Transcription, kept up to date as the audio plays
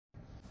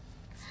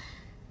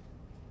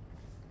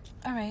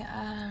All right,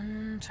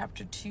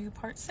 chapter 2,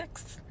 part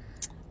 6.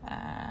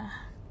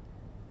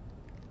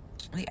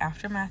 The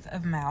aftermath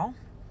of Mal.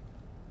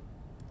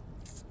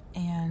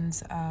 And,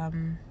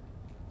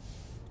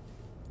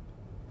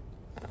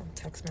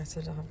 text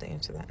message, I'll have to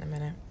answer that in a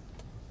minute.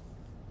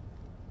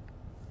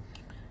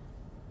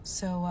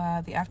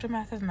 So, the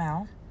aftermath of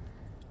Mal,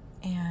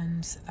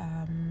 and,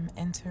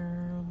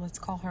 enter, let's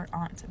call her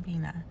Aunt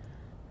Bina.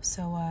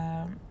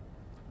 So,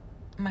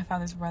 my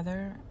father's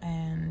brother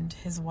and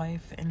his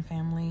wife and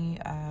family,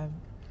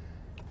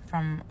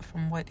 from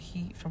what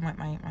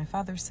my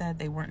father said,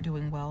 they weren't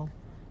doing well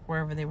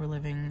wherever they were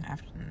living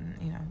after,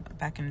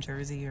 back in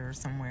Jersey or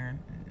somewhere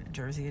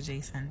Jersey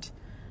adjacent.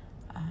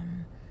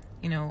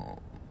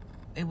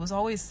 It was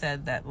always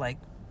said that, like,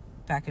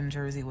 back in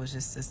Jersey was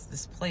just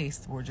this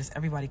place where just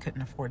everybody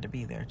couldn't afford to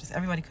be there. Just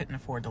everybody couldn't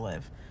afford to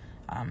live.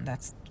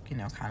 That's,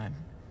 kind of,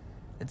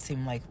 it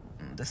seemed like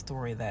the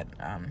story that,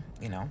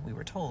 we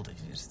were told.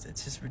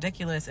 It's just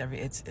ridiculous.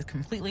 It's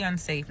completely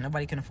unsafe.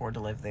 Nobody can afford to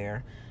live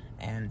there.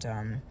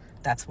 And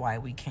that's why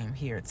we came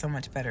here. It's so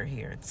much better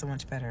here. It's so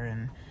much better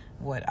in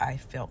what I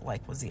felt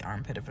like was the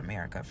armpit of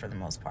America for the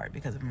most part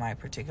because of my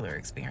particular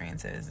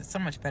experiences. It's so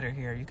much better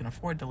here. You can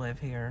afford to live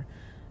here,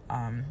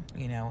 and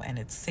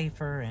it's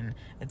safer, and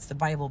it's the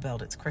Bible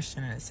Belt. It's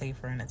Christian, and it's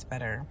safer, and it's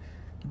better.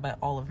 But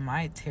all of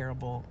my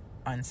terrible,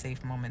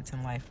 unsafe moments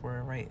in life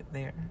were right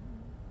there.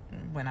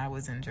 When I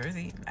was in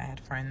Jersey, I had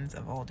friends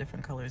of all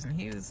different colors and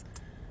hues.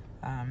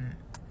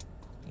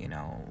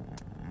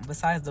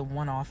 Besides the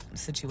one-off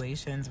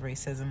situations,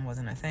 racism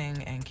wasn't a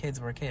thing, and kids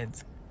were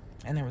kids.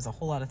 And there was a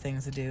whole lot of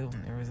things to do.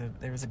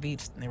 There was a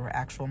beach. There were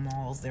actual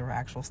malls. There were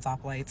actual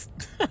stoplights.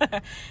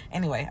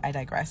 Anyway, I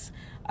digress.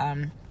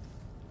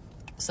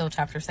 So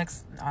chapter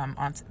 6,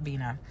 Aunt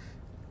Bina.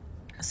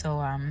 So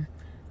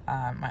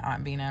my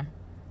Aunt Bina,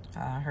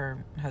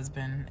 her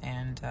husband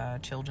and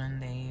children,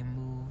 they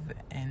move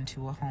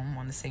into a home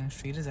on the same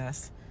street as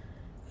us.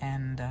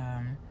 And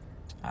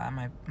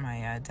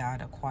my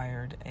dad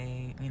acquired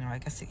I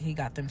guess he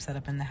got them set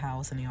up in the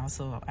house, and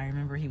I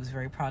remember he was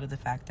very proud of the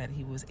fact that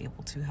he was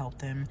able to help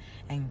them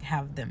and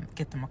have them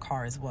get them a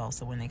car as well.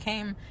 So when they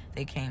came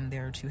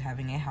there to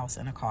having a house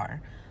and a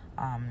car,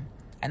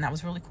 and that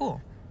was really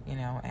cool,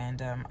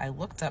 and I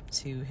looked up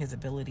to his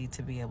ability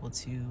to be able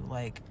to,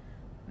 like,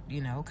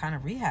 kind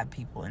of rehab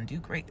people and do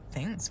great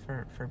things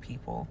for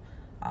people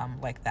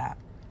like that.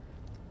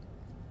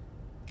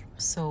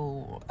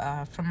 So,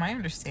 from my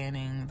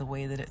understanding, the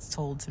way that it's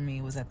told to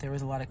me was that there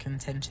was a lot of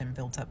contention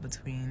built up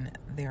between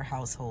their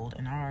household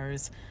and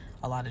ours,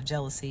 a lot of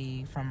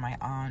jealousy from my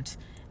aunt,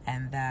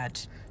 and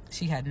that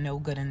she had no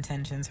good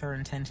intentions. Her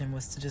intention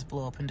was to just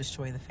blow up and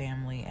destroy the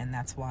family, and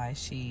that's why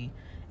she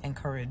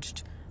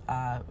encouraged,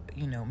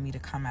 me to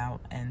come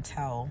out and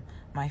tell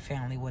my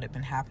family what had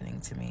been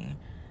happening to me.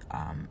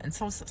 And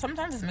so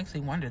sometimes it makes me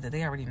wonder, did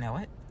they already know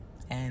it?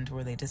 And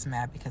were they just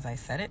mad because I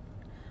said it?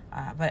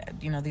 But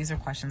these are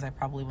questions I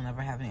probably will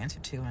never have an answer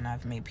to, and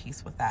I've made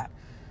peace with that.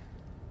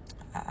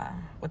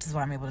 Which is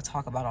why I'm able to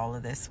talk about all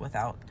of this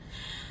without,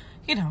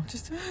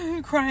 just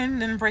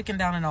crying and breaking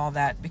down and all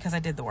that, because I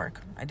did the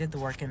work.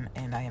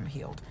 And I am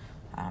healed.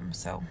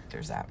 So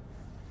there's that.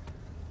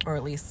 Or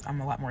at least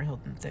I'm a lot more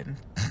healed than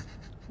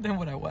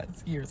what I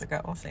was years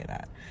ago. I'll say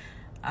that.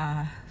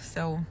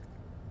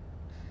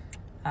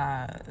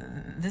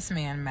 This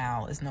man,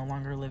 Mal, is no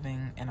longer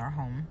living in our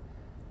home.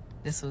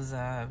 This was,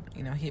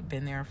 he had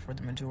been there for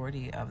the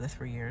majority of the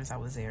 3 years I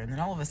was there. And then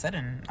all of a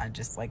sudden,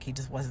 he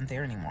just wasn't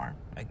there anymore.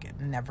 Like,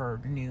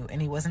 never knew.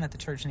 And he wasn't at the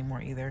church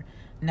anymore either.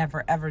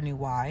 Never, ever knew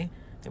why.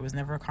 There was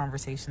never a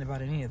conversation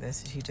about any of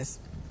this. He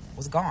just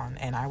was gone.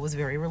 And I was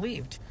very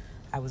relieved.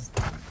 I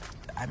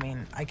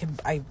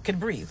could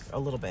breathe a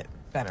little bit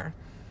better.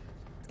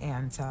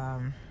 And,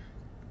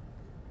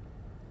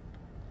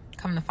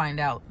 come to find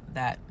out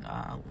that,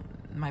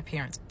 my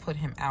parents put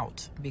him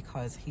out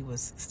because he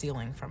was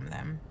stealing from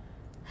them.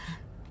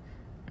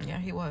 Yeah,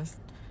 he was.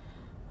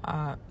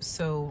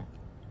 So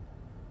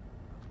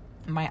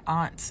my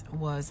aunt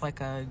was like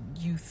a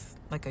youth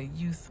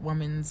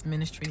woman's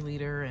ministry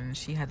leader, and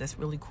she had this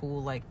really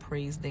cool, like,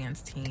 praise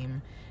dance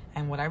team.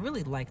 And what I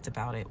really liked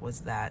about it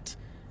was that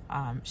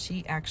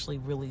she actually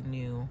really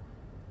knew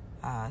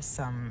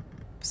some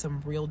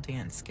real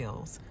dance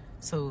skills.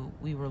 So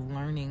we were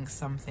learning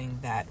something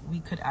that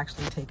we could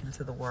actually take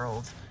into the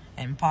world,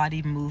 and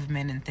body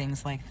movement and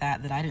things like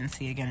that I didn't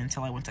see again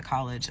until I went to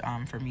college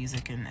for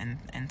music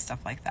and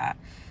stuff like that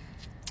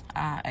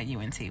at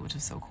UNT, which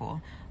was so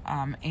cool.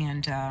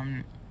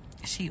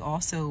 She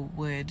also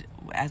would,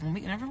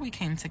 whenever we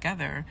came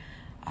together,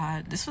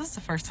 this was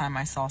the first time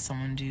I saw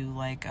someone do,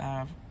 like,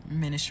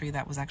 ministry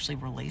that was actually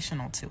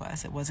relational to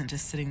us. It wasn't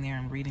just sitting there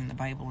and reading the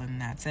Bible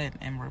and that's it,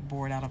 and we're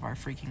bored out of our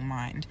freaking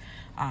mind.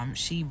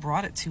 She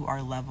brought it to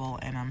our level,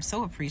 and I'm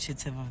so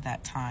appreciative of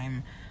that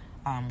time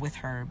with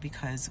her,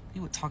 because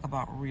we would talk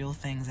about real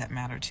things that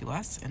matter to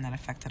us and that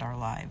affected our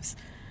lives.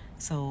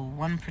 So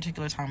one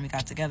particular time we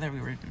got together,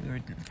 we were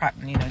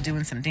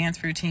doing some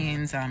dance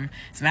routines. As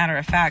a matter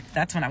of fact,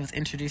 that's when I was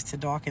introduced to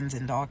Dawkins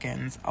and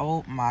Dawkins.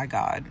 Oh my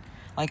God.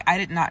 Like, I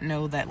did not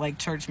know that, like,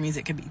 church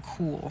music could be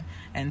cool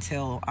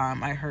until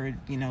I heard,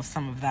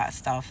 some of that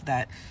stuff,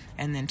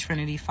 and then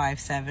Trinity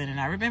 5-7. And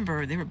I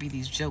remember there would be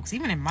these jokes,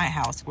 even in my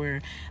house,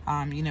 where,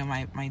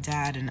 my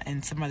dad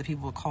and some other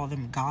people would call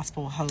them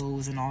gospel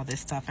hoes and all this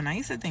stuff. And I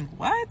used to think,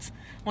 what?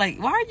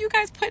 Like, why are you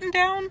guys putting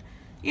down,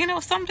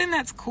 something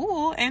that's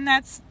cool and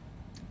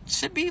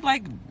should be,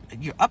 like,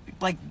 you're up,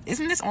 like,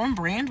 isn't this on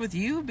brand with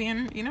you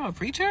being, a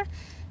preacher?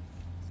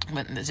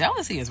 But the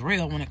jealousy is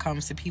real when it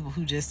comes to people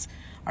who just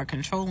are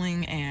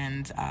controlling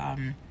and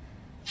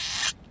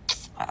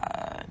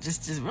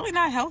just really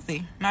not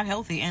healthy,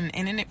 and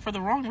in it for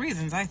the wrong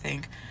reasons, I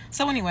think.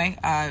 So anyway,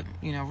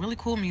 really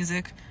cool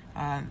music.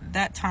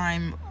 That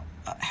time,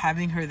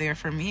 having her there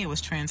for me, it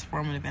was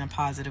transformative in a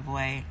positive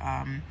way.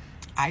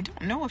 I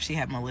don't know if she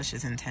had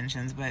malicious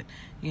intentions, but,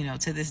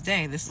 to this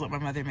day, this is what my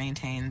mother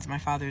maintains. My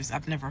father's,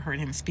 I've never heard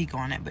him speak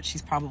on it, but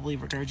she's probably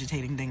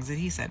regurgitating things that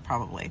he said,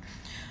 probably.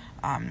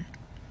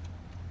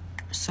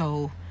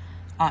 So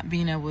Aunt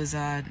Bina was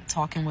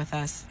talking with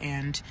us,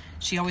 and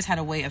she always had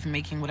a way of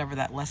making whatever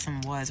that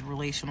lesson was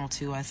relational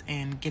to us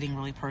and getting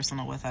really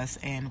personal with us,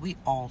 and we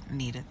all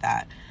needed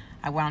that.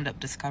 I wound up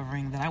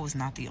discovering that I was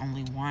not the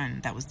only one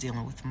that was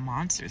dealing with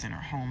monsters in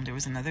her home. There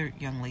was another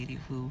young lady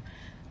who,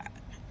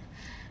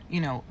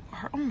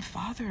 her own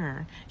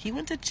father, he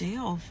went to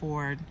jail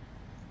for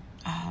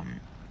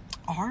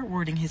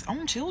R-wording his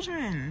own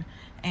children.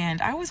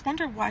 And I always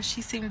wondered why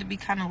she seemed to be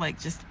kind of like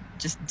just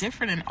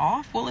different and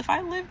off. Well, if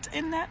I lived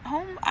in that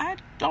home, I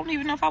don't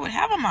even know if I would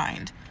have a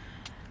mind.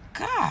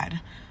 God.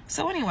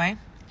 So anyway,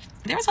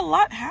 there's a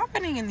lot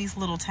happening in these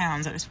little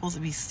towns that are supposed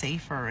to be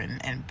safer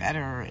and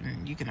better,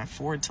 and you can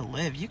afford to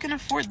live. You can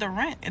afford the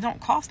rent. It don't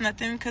cost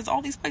nothing because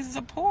all these places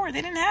are poor.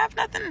 They didn't have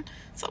nothing.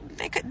 So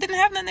they didn't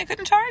have nothing. They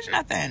couldn't charge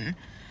nothing.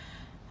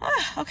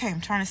 Okay,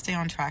 I'm trying to stay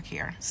on track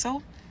here.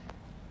 So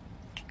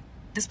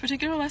this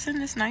particular lesson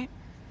this night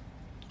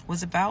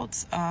was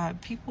about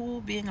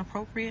people being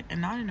appropriate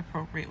and not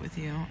inappropriate with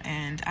you.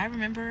 And I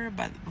remember,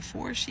 but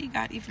before she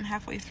got even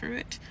halfway through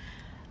it,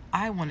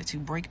 I wanted to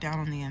break down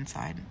on the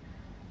inside.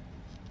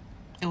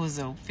 It was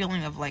a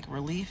feeling of like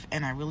relief,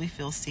 and I really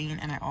feel seen,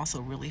 and I also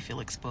really feel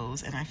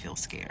exposed, and I feel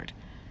scared.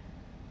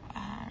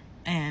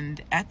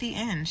 And at the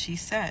end, she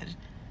said,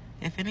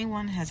 if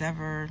anyone has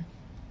ever,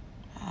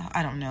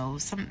 I don't know,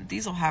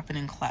 these will happen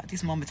in class.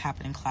 These moments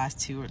happen in class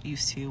too, or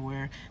used to,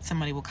 where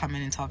somebody will come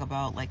in and talk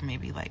about like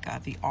maybe like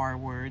the R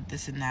word,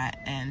 this and that,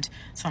 and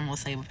someone will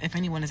say, if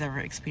anyone has ever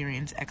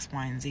experienced X,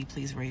 Y, and Z,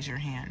 please raise your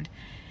hand.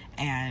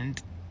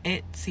 And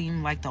it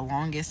seemed like the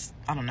longest,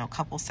 I don't know,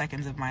 couple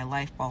seconds of my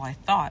life while I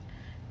thought,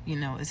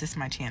 is this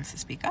my chance to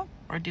speak up,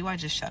 or do I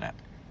just shut up?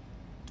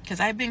 Because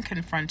I've been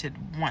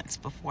confronted once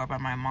before by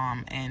my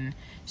mom, and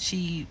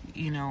she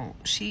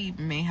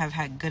may have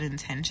had good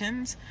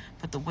intentions,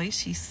 but the way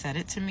she said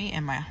it to me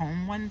in my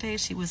home one day,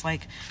 she was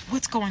like,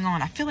 what's going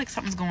on? I feel like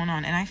something's going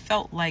on. And I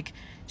felt like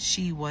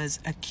she was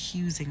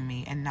accusing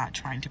me and not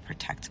trying to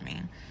protect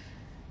me.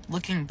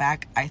 Looking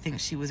back, I think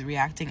she was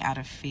reacting out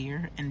of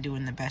fear and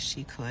doing the best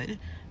she could,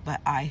 but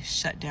I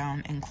shut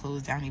down and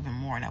closed down even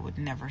more, and I would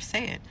never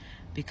say it,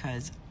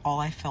 because all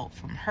I felt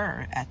from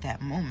her at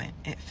that moment,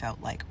 it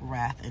felt like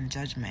wrath and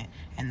judgment,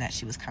 and that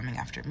she was coming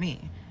after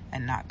me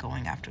and not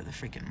going after the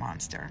freaking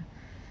monster.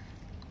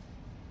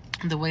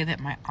 The way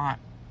that my aunt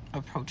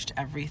approached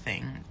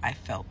everything, I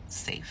felt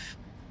safe.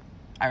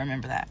 I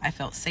remember that. I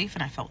felt safe,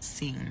 and I felt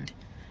seen.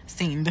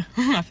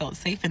 I felt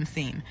safe and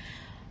seen.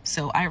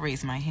 So I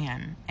raised my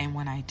hand, and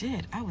when I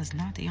did, I was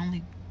not the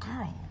only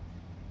girl.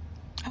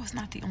 I was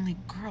not the only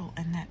girl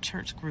in that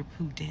church group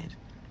who did.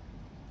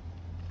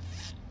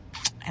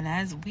 And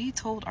as we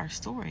told our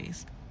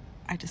stories,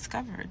 I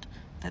discovered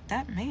that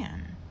that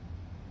man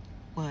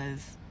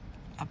was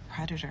a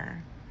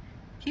predator.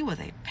 He was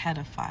a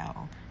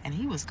pedophile, and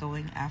he was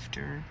going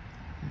after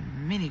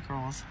many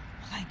girls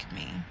like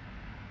me.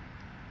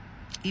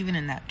 Even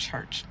in that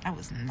church, I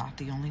was not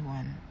the only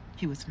one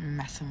he was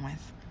messing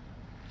with.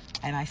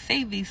 And I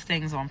say these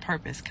things on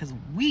purpose because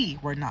we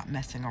were not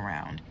messing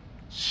around.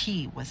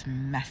 He was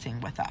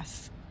messing with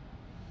us.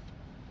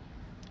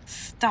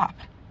 Stop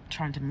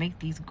trying to make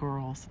these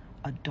girls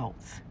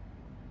adults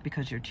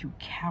because you're too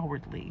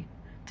cowardly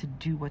to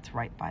do what's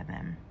right by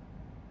them.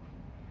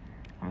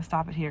 I'm going to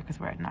stop it here because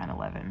we're at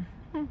 911,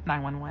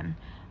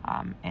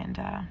 and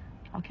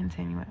I'll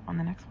continue it on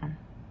the next one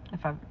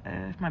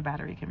if my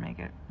battery can make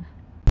it.